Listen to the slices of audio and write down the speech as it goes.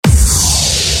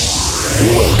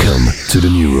Welcome to the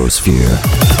Neurosphere,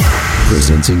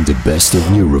 presenting the best of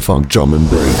Neurofunk drum and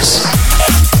bass.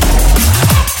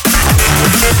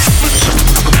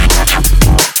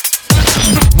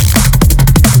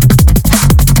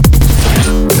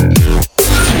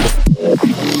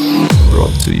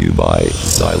 Brought to you by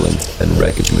Silent and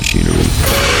Wreckage Machinery.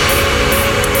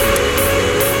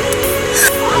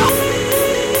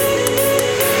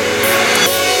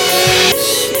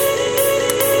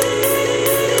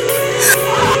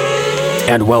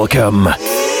 And welcome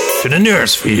to the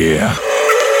Neurosphere.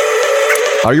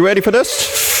 Are you ready for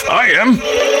this? I am.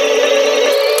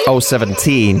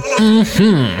 017.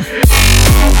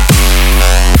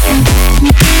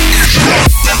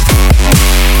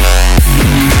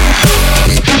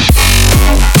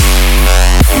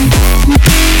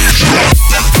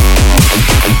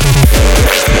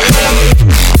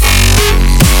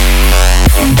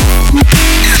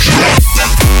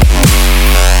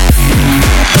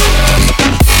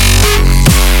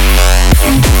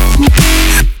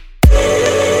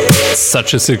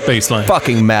 Such a sick bassline.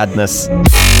 Fucking madness.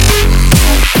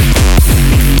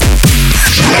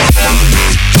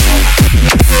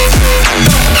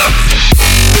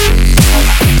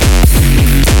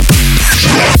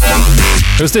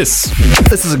 Who's this?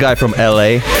 This is a guy from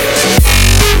LA.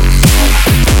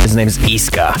 His name is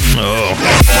Iska. Oh.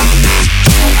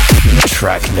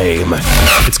 Track name.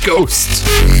 It's Ghost.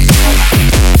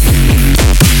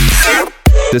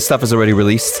 This stuff is already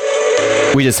released.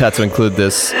 We just had to include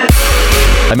this.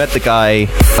 I met the guy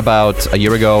about a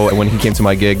year ago, and when he came to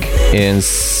my gig in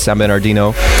San Bernardino,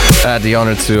 I had the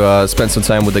honor to spend some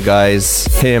time with the guys.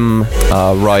 Him,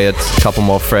 Riot, a couple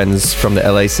more friends from the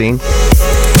LA scene.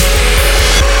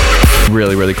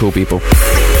 Really, really cool people.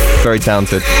 Very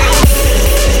talented.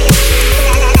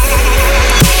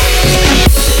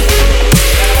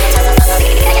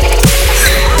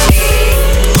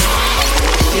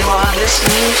 You are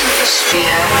listening to the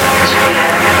Sphere.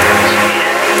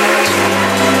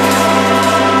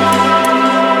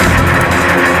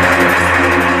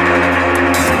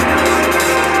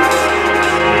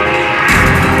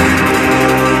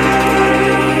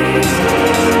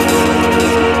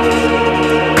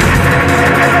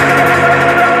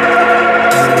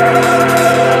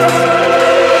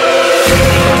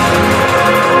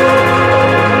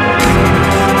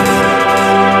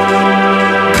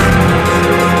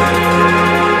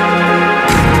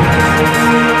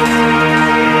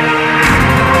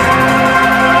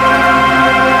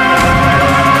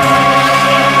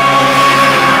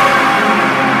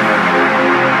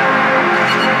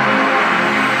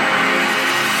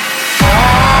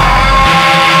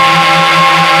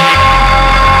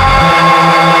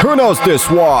 Who knows this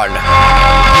one?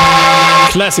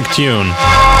 Classic tune.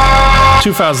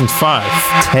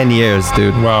 2005. 10 years,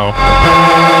 dude. Wow.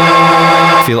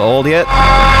 Feel old yet?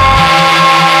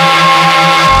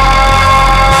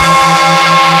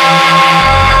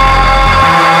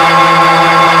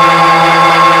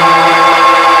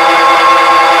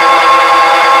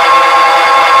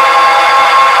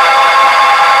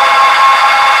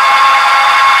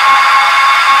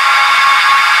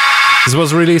 This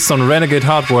was released on Renegade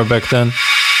Hardware back then.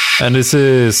 And this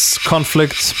is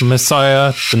Conflict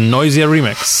Messiah, the Noisier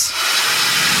remix.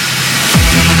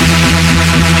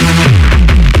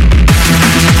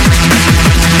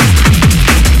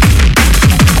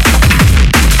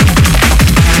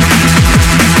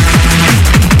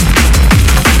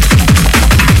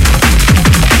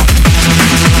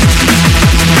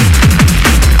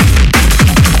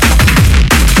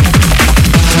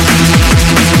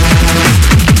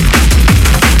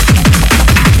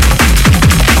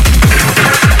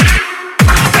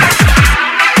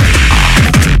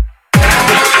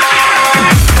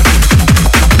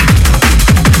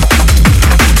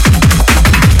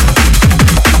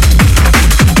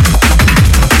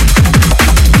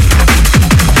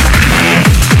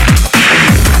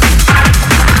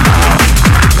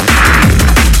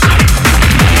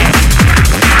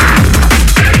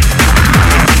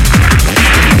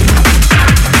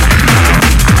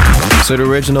 So the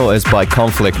original is by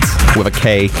Conflict with a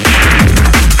K.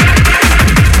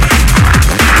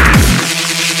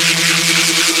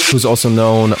 Who's also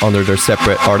known under their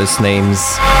separate artist names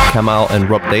Kamal and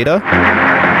Rob Data.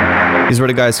 These were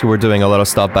the guys who were doing a lot of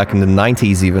stuff back in the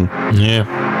 90s even. Yeah.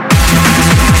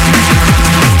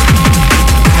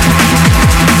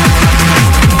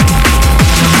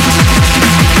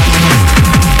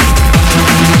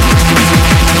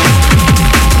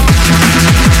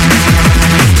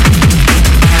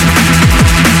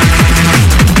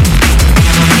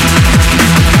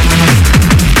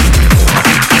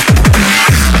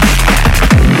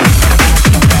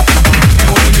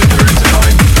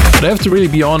 But I have to really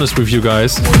be honest with you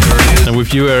guys, and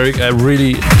with you, Eric, I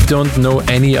really don't know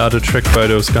any other track by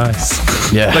those guys.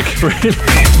 Yeah. Like, really.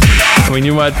 I mean,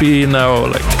 you might be now,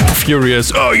 like,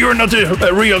 furious. Oh, you're not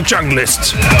a real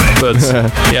junglist. But,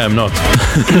 yeah, I'm not.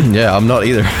 Yeah, I'm not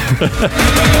either.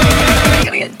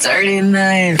 Gonna get dirty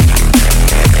tonight.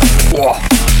 Whoa.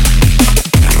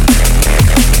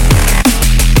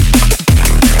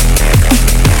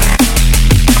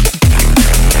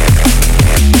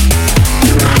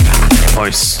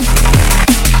 Nice.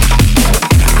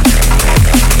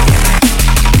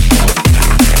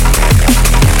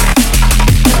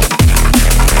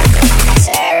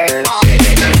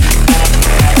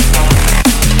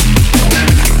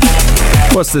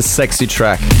 What's this sexy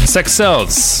track? Sex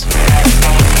Sells.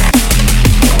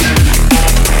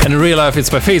 And in real life, it's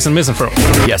by Face and Misanthrope.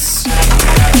 Yes.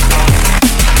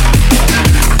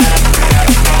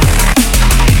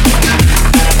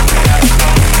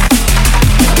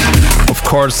 Of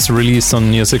course, released on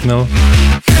Neo Signal.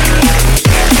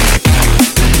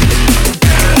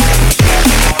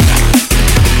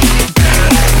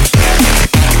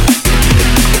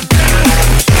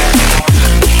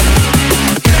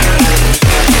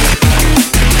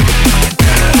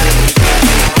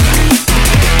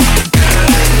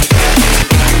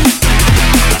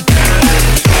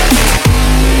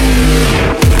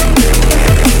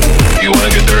 You wanna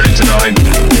get dirty tonight?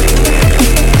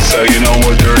 So you know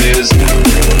what dirt is?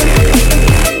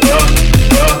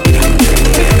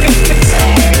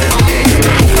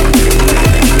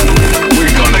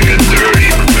 We're gonna get dirty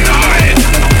tonight.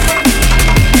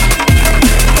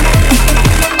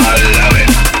 I love it.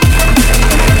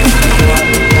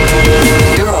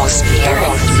 Neurosphere.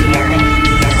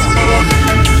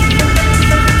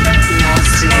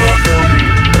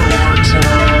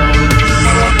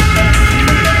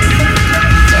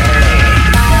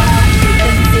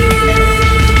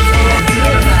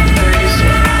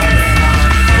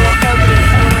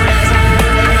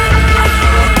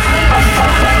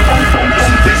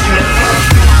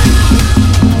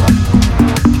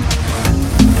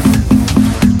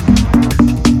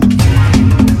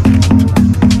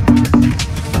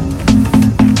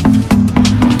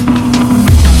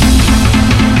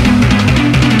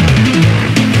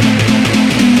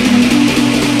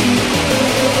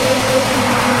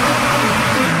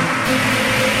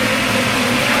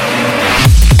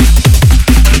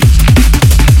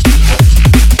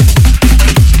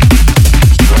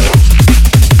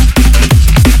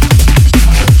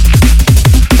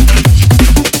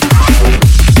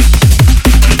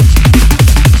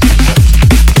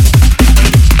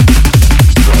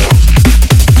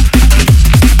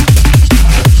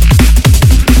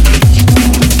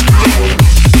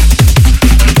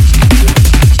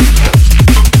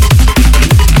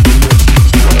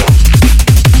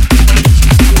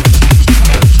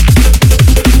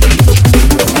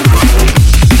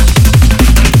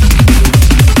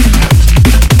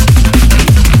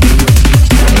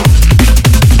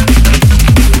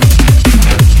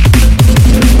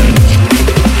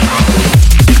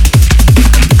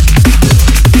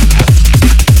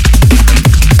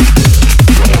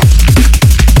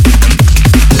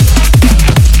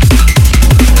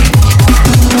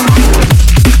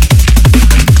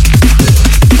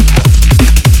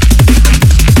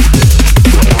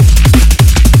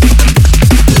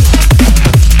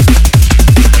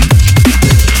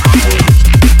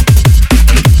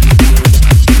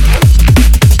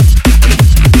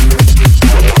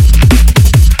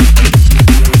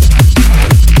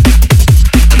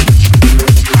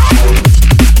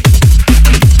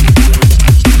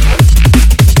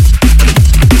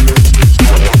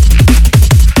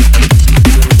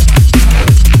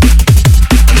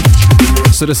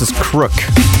 So this is Crook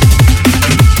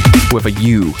with a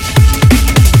U.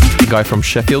 A guy from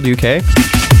Sheffield, UK.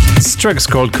 This track is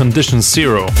called Condition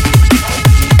Zero.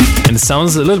 And it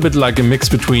sounds a little bit like a mix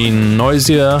between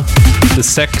Noisia, The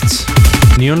Sect,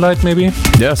 Neon Light maybe?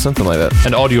 Yeah, something like that.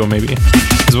 And Audio maybe.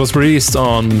 This was released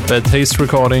on Bad Taste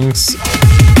Recordings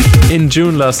in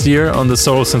June last year on the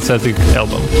Soul Synthetic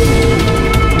album.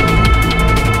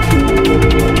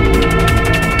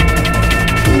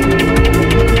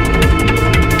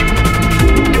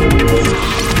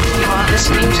 You are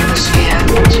listening to the Sphere.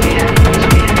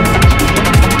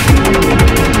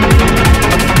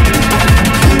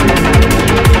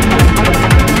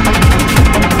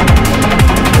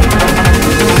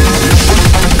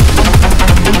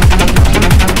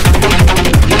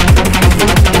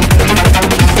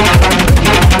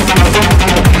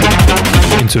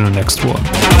 Into the next one.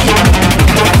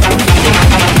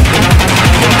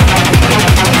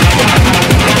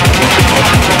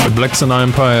 A Black Sun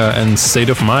Empire and State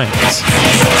of Mind,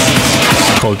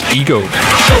 called Ego.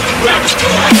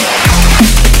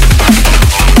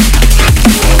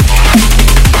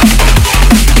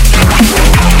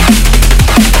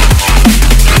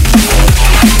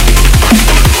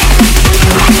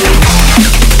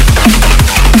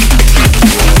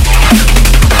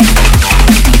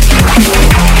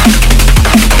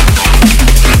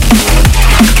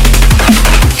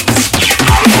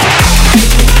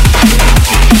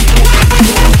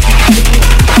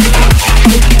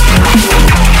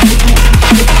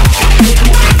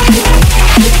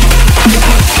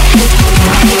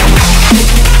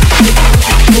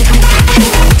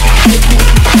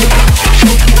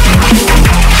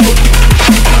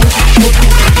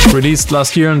 Released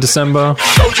last year in December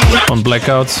on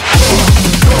Blackout.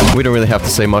 We don't really have to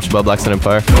say much about Black Sun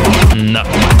Empire. No.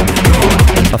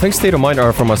 I think State of Mind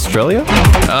are from Australia?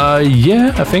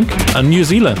 Yeah, I think. New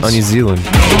Zealand. New Zealand.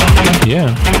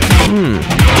 Yeah.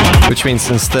 Which means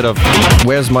instead of,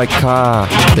 where's my car?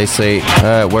 They say,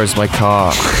 where's my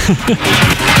car?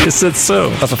 Is it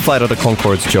so? That's a Flight of the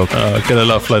Conchords joke. Gotta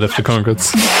love Flight of the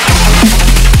Conchords.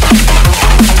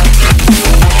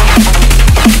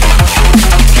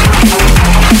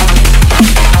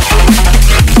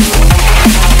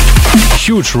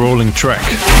 Huge rolling track.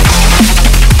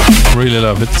 Really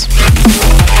love it.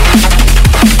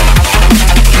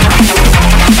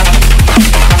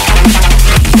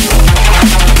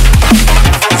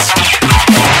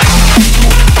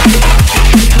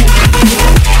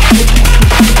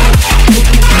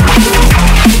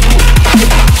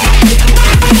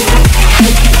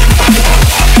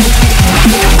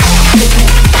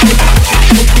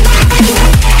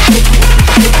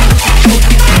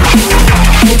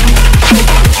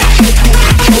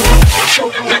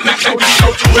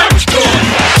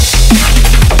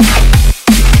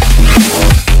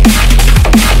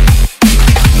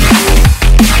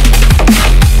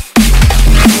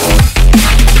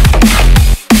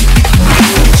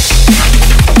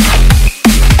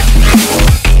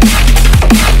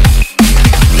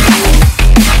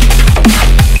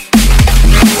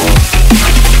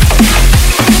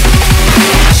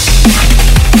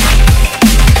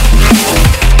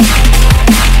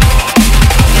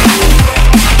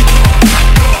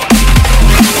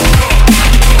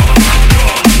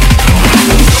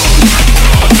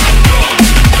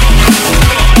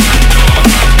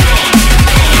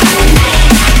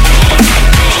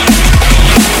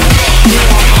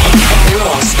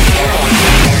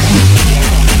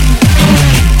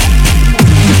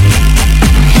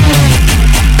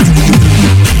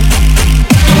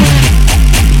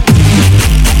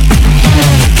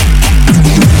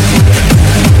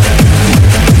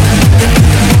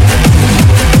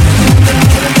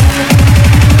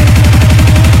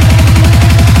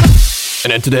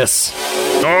 And into this.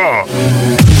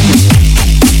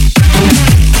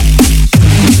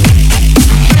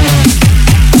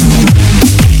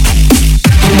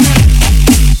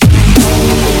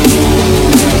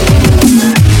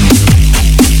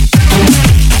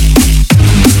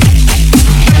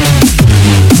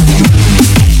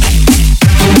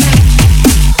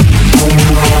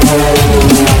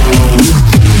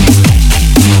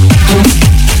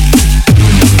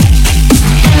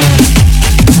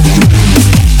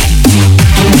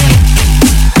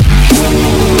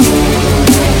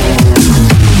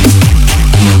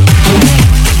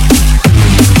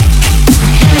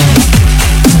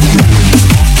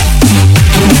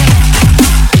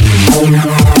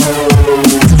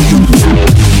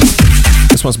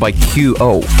 This one's by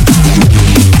QO.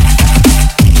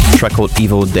 A track called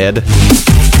Evil Dead.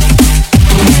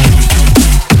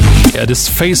 Yeah, this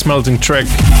face-melting track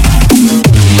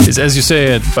is, as you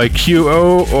say it, by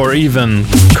QO or even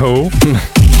Co.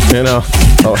 You know,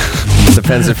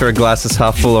 depends if your glass is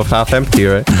half full or half empty,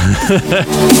 right?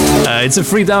 It's a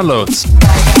free download.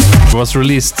 It was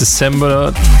released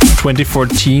December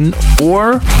 2014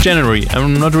 or January.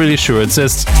 I'm not really sure. It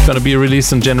says it's gonna be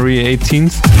released on January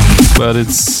 18th, but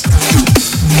it's...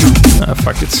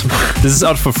 fuck it. This is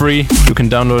out for free. You can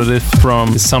download it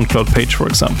from his SoundCloud page, for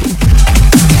example.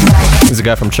 He's a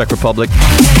guy from Czech Republic.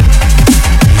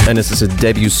 And this is his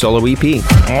debut solo EP.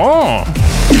 Oh!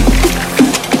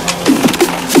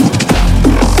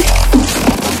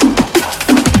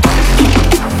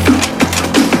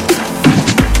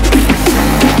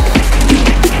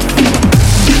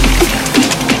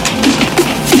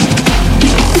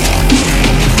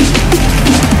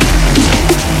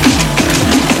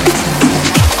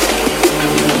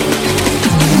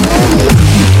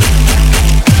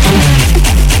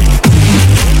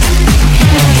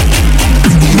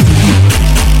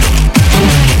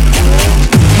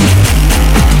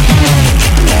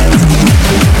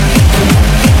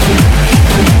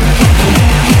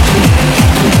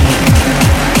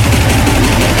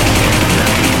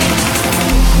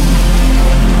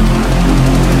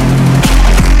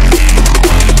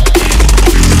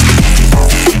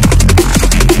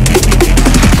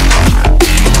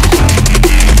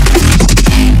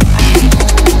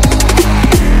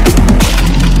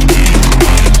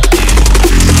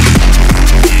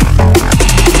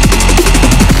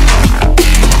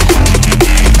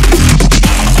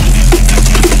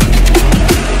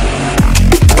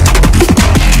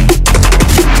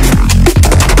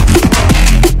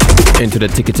 into the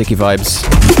tiki-tiki vibes.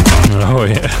 Oh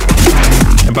yeah.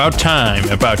 About time,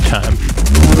 about time.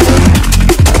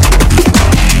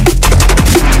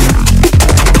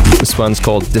 This one's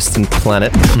called Distant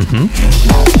Planet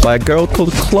by a girl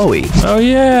called Chloe. Oh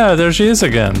yeah, there she is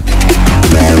again.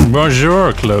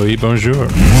 Bonjour, Chloe, bonjour.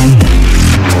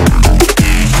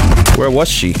 Where was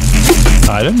she?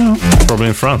 I don't know. Probably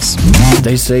in France.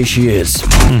 They say she is.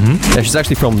 Yeah, she's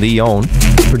actually from Lyon,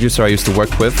 producer I used to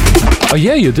work with. Oh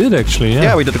yeah, you did actually, yeah.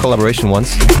 Yeah, we did a collaboration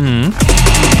once. I'm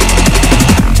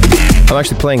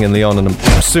actually playing in Lyon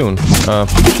soon,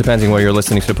 depending where you're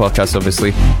listening to the podcast,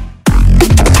 obviously.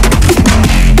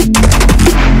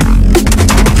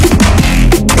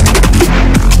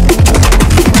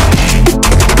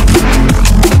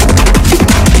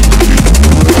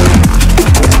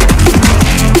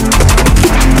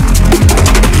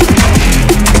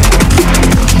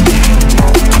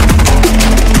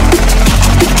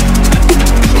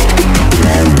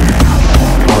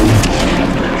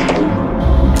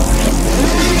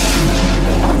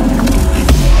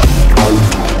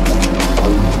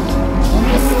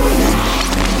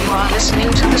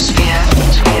 Listening to the Sphere.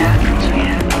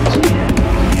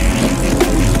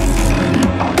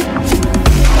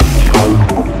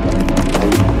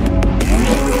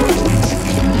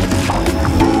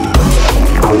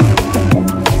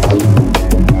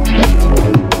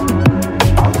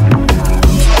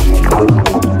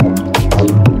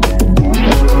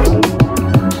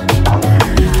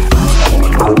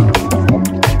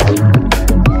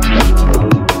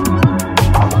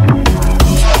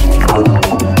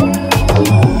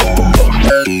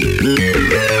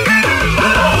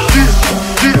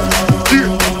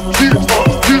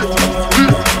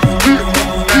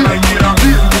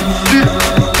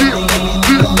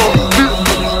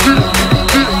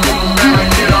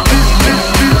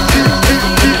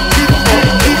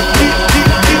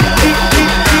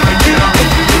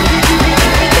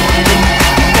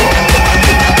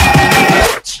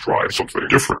 Something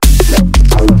different.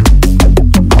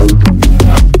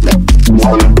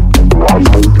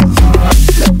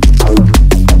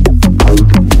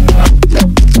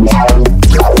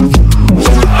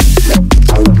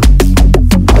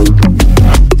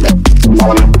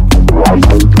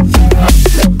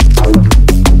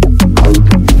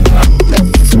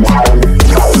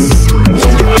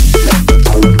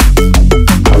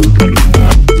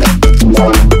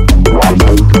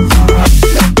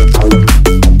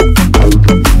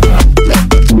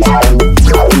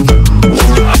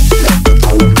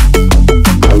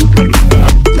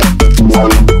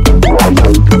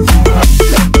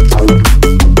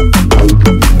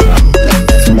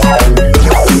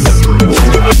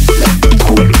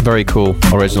 Very cool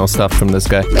original stuff from this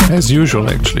guy. As usual,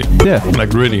 actually. Yeah.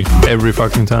 Like really, every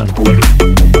fucking time.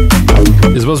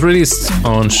 This was released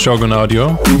on Shogun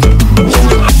Audio,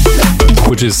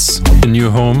 which is the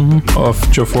new home of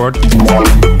Joe Ford.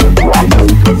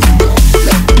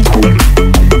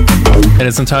 And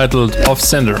it's entitled Off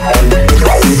Sender.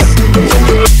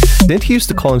 Didn't he used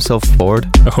to call himself Ford?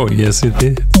 Oh, yes, he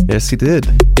did. Yes, he did.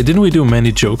 Didn't we do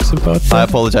many jokes about that? I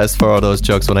apologize for all those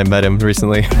jokes when I met him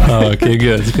recently. Oh, okay,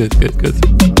 good.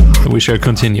 We shall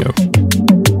continue.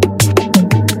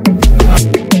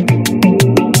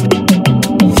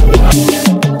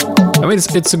 I mean,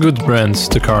 it's a good brand,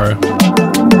 the car.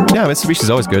 Yeah, Mitsubishi's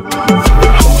always good.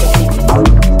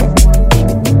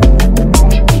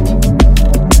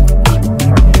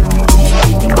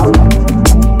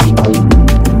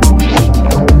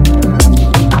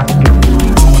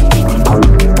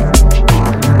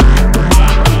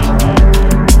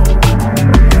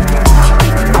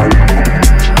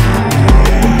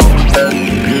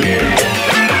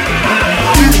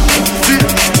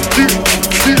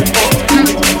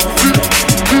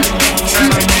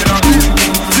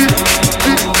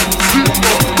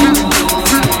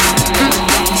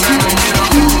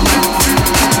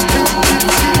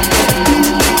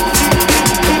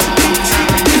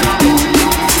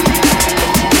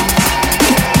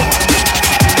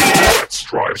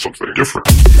 Something different.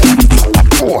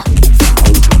 Oh.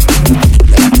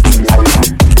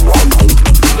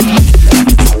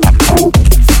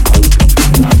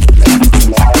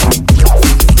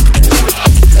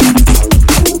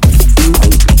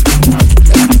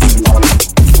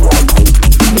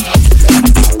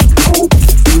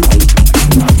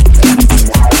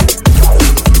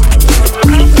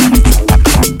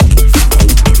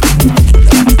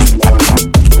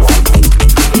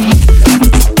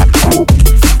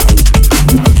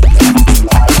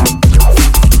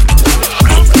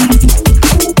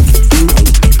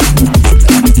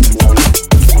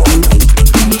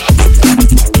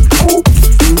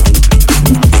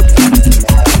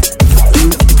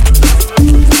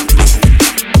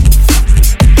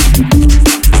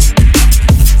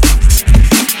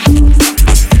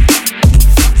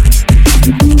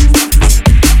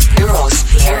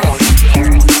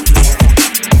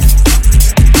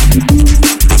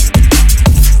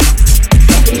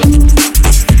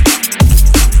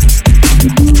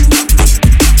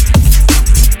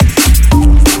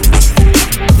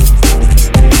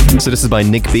 by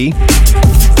Nick B.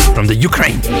 From the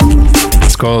Ukraine.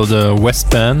 It's called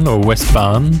Westbahn or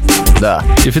Westbahn.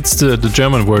 If it's the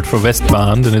German word for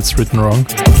Westbahn, then it's written wrong.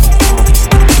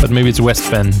 But maybe it's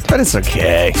Westbahn. But it's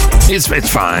okay. It's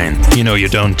fine. You know, you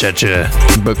don't judge a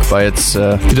book by its...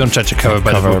 you don't judge a cover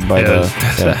by the book. By the,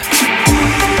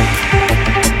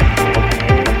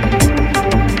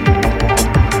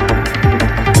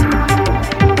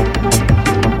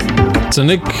 So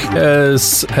Nick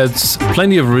has had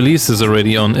plenty of releases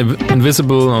already on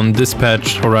Invisible, on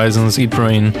Dispatch, Horizons, Eat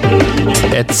Brain,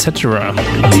 etc.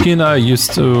 He and I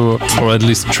used to, or at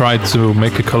least tried to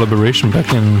make a collaboration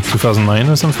back in 2009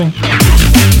 or something.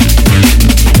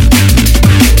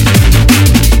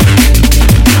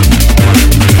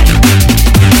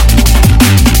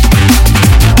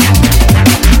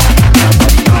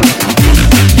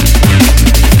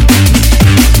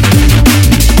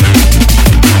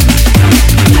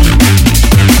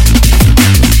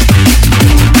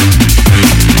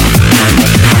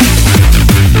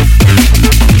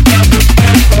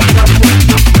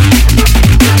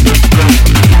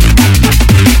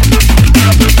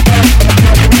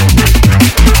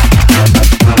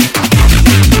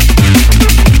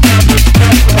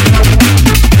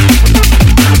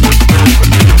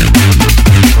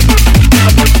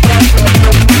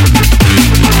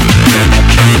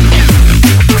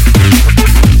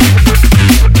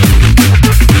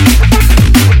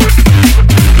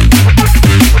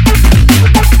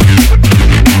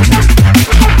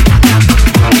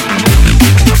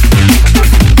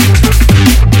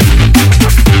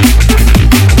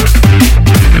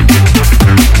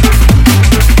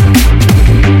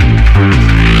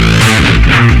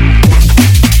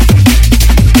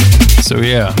 So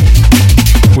yeah,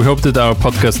 we hope that our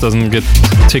podcast doesn't get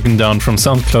taken down from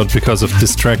SoundCloud because of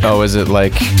this track. Oh, is it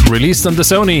like... Released on the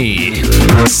Sony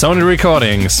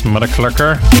recordings,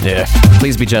 motherclucker. Yeah.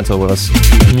 Please be gentle with us.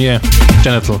 Yeah,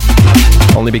 genital.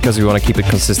 Only because we want to keep it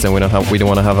consistent. We don't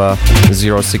want to have a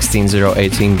 016,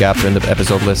 018 gap in the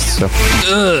episode list. So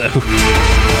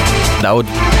that would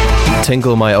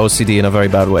tinkle my OCD in a very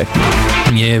bad way.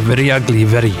 Yeah, very ugly,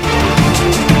 very.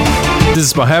 This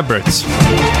is by Hybrids.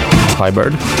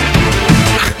 Hybrid?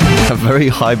 A very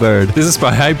hybrid. This is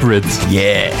by Hybrid.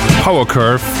 Yeah. Power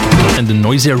Curve and the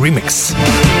Noisier remix.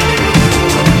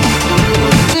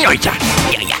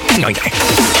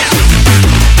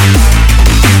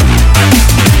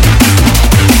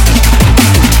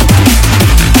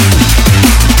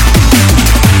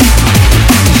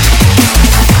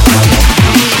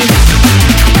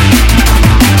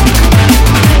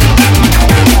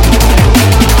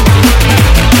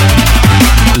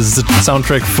 This is the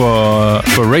soundtrack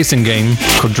for a racing game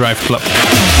called Drive Club.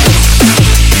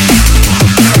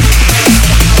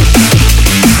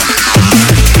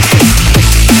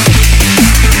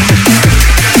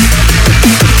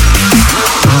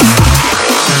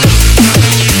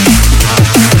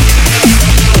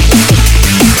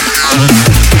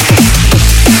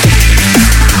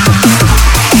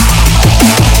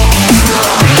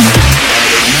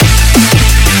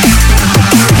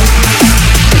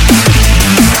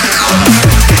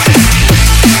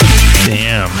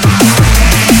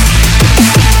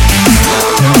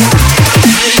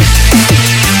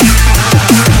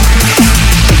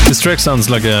 This track sounds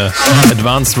like a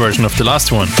advanced version of the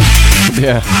last one.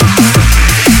 Yeah.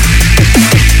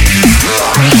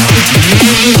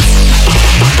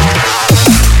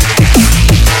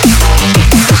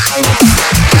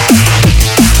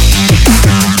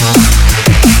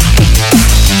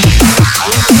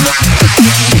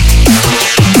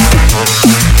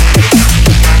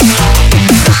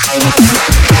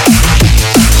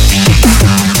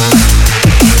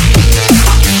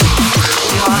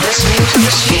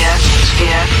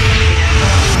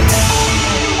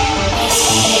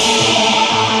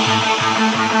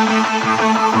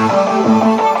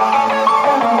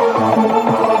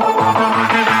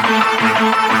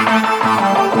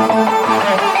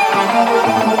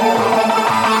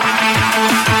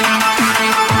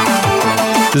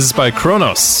 This is by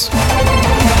Kronos,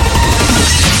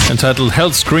 entitled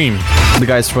Hell Scream. The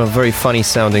guy's from a very funny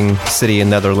sounding city in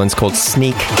Netherlands called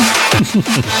Sneek.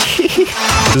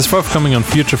 This is forthcoming on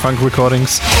Future Funk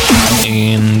Recordings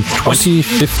in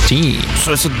 2015.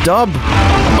 So it's a dub.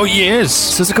 Oh yes.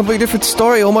 So it's a completely different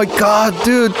story. Oh my god,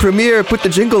 dude. Premiere, put the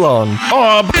jingle on.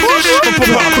 Oh,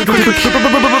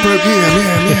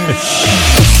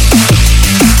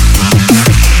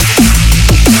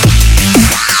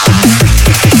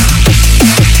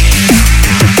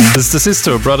 this is the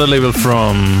sister brother label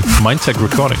from Mindtech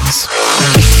Recordings.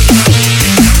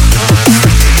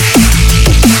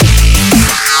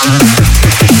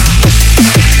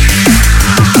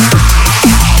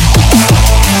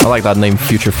 like that name,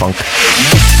 Future Funk.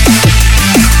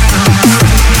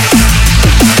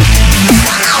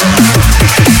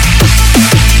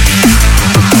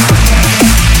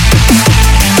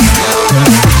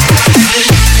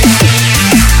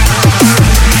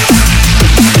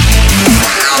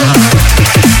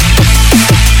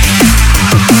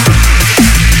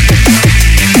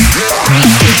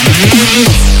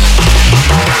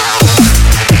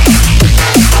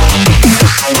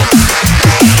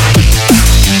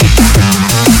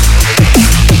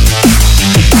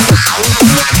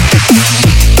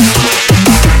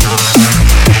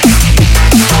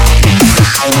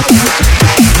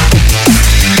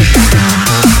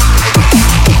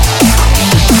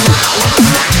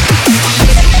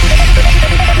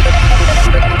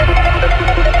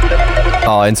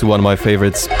 Into one of my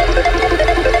favorites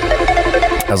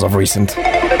as of recent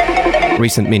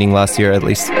meaning last year at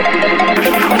least.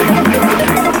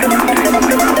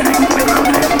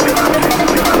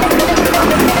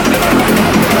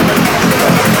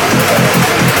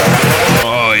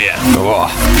 Oh yeah. Oh.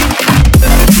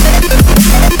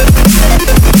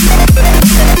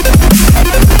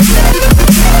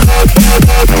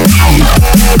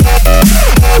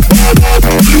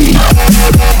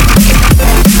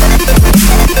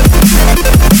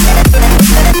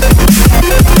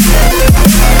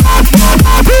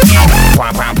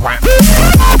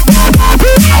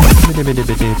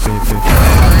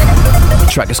 The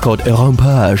track is called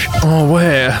Rampage. Oh,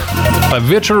 where? By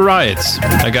Virtual Riot,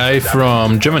 a guy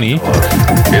from Germany. A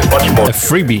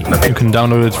freebie. You can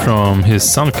download it from his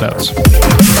SoundCloud.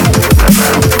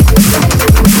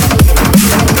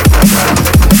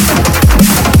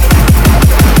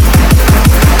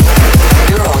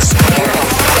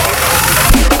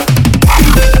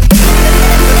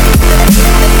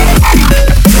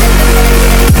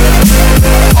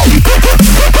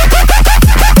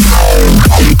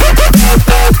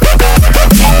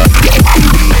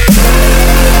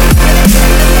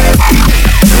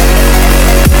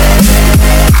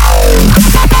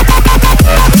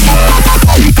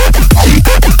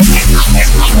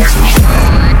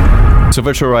 So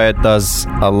Virtual Riot does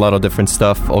a lot of different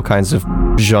stuff, all kinds of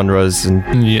genres and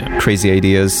crazy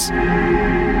ideas.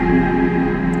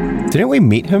 Didn't we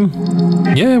meet him?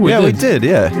 Yeah, we did. We did,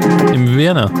 yeah. In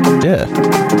Vienna. Yeah.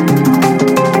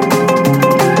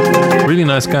 Really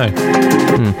nice guy.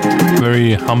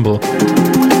 Very humble.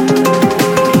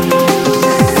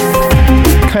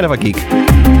 Kind of a geek.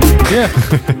 Yeah.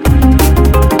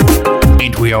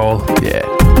 Ain't we all? Yeah.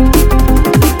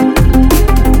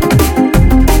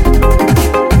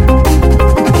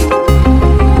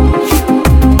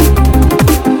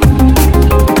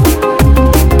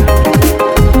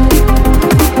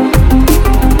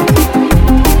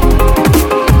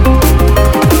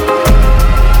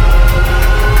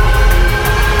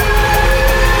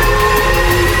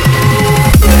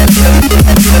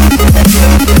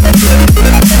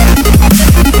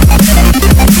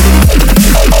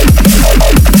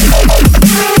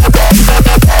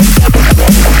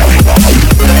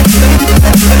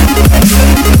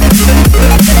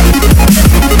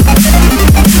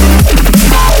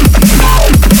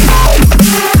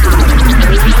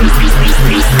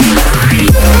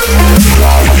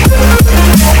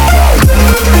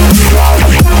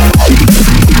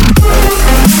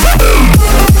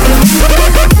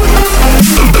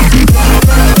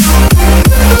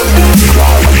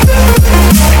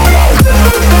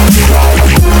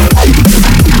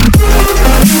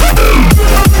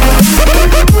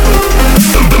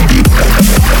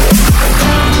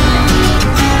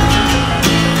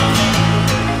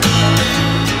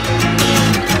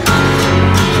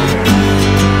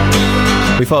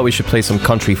 Thought we should play some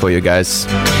country for you guys.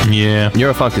 Yeah.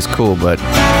 Neurofunk is cool, but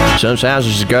sometimes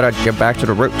you just gotta get back to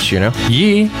the roots, you know?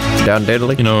 Yeah. Down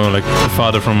diddly. You know, like the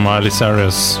father from Miley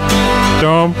Cyrus.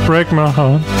 Don't break my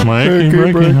heart.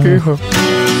 Break my heart.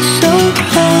 So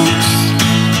close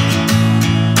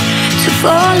to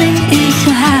falling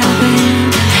into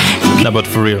heaven. No, but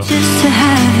for real. Just to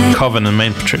have it. Coven and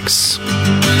Matrix.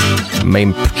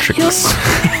 Matrix.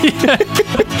 Yeah.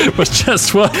 Was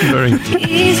just wondering.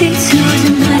 Easy to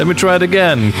deny. Let me try it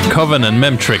again. Coven and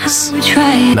Memtrix. We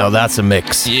tried. Now that's a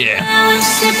mix. Yeah. Now I'm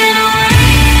slipping away.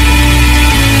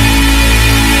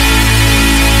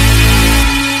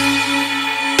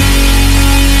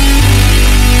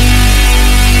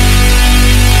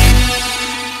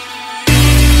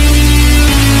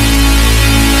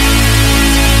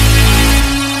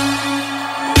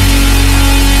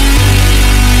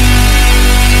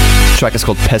 The track is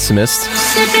called Pessimist,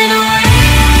 Slipping away.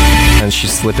 and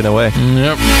she's slipping away.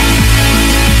 Yep.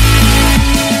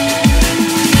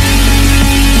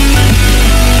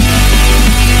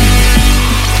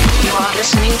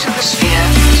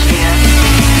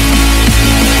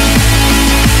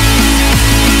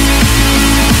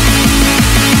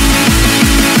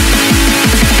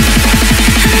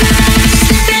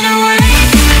 Slipping away.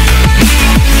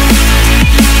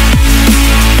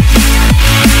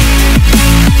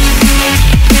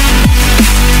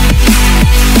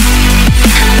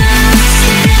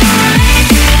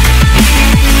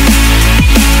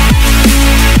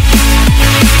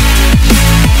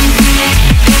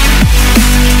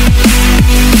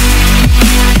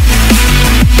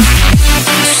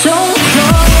 So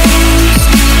close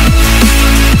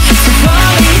to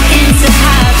falling into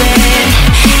habit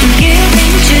and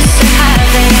giving just to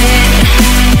have it.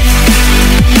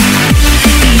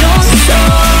 You're so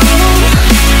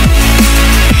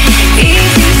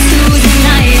easy to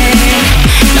deny it,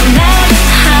 no matter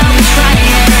how we try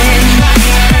it.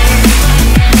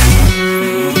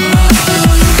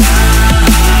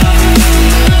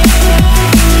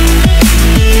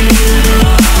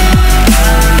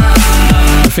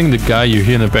 I think the guy you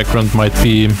hear in the background might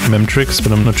be Memtrix,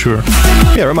 but I'm not sure.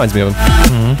 Yeah, reminds me of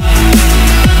him.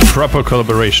 Proper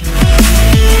collaboration.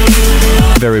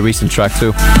 Very recent track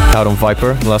too, out on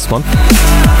Viper last month.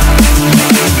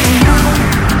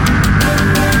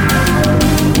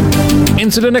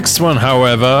 Into the next one,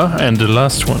 however, and the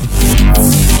last one.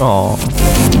 Oh,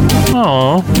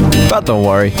 Oh, but don't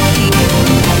worry,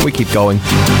 we keep going.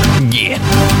 yeah.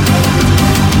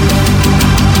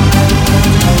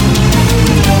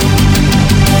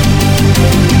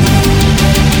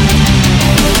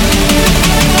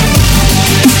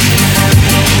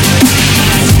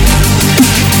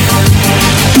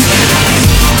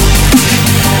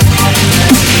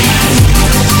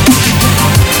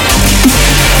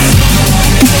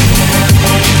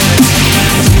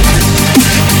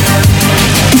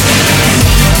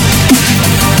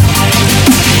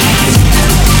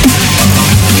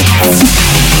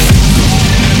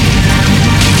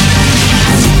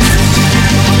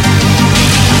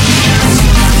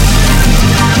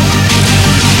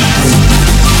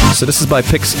 So this is by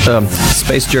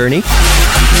Space Journey,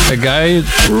 A guy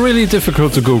really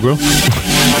difficult to Google.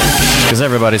 because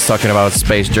everybody's talking about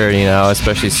Space Journey now,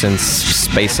 especially since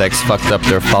SpaceX fucked up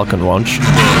their Falcon launch.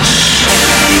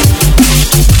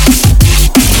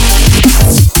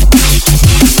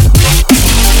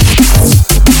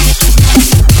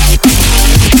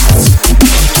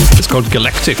 It's called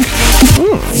Galactic.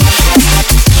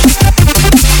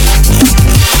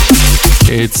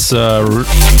 It's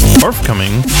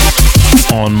forthcoming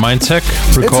on Mindtech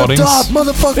Recordings.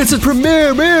 motherfucker! It's a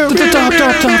premiere, man! Top.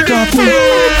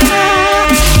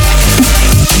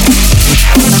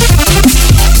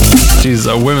 Jeez,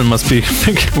 our women must be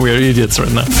thinking we're idiots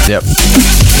right now. Yep.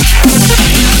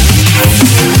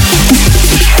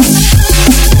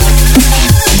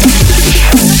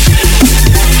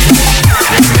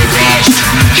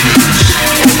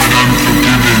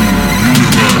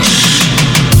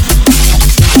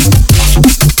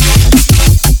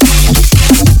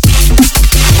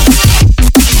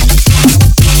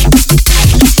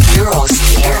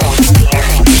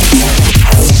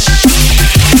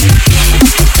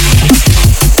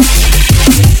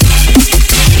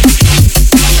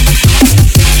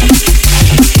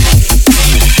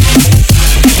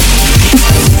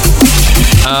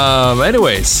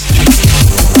 Anyways,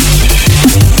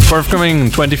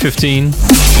 forthcoming 2015, and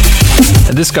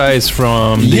this guy is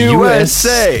from the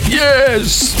USA. US.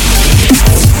 Yes.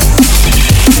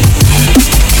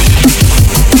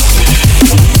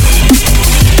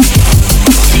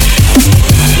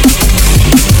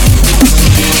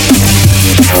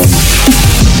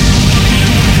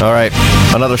 All right,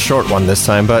 another short one this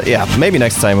time, but yeah, maybe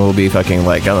next time it will be fucking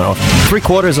like, I don't know,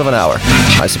 3/4 of an hour,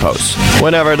 I suppose.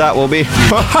 Whenever that will be.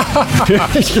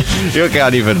 You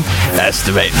can't even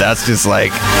estimate. That's just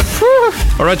like...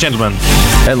 All right, gentlemen.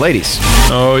 And ladies.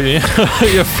 Oh yeah,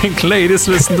 you think ladies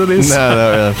listen to this?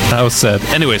 No. How sad.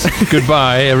 Anyways,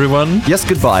 goodbye, everyone. Yes,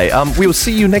 goodbye. We will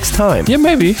see you next time. Yeah,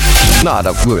 maybe. No,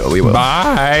 we will.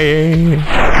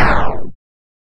 Bye.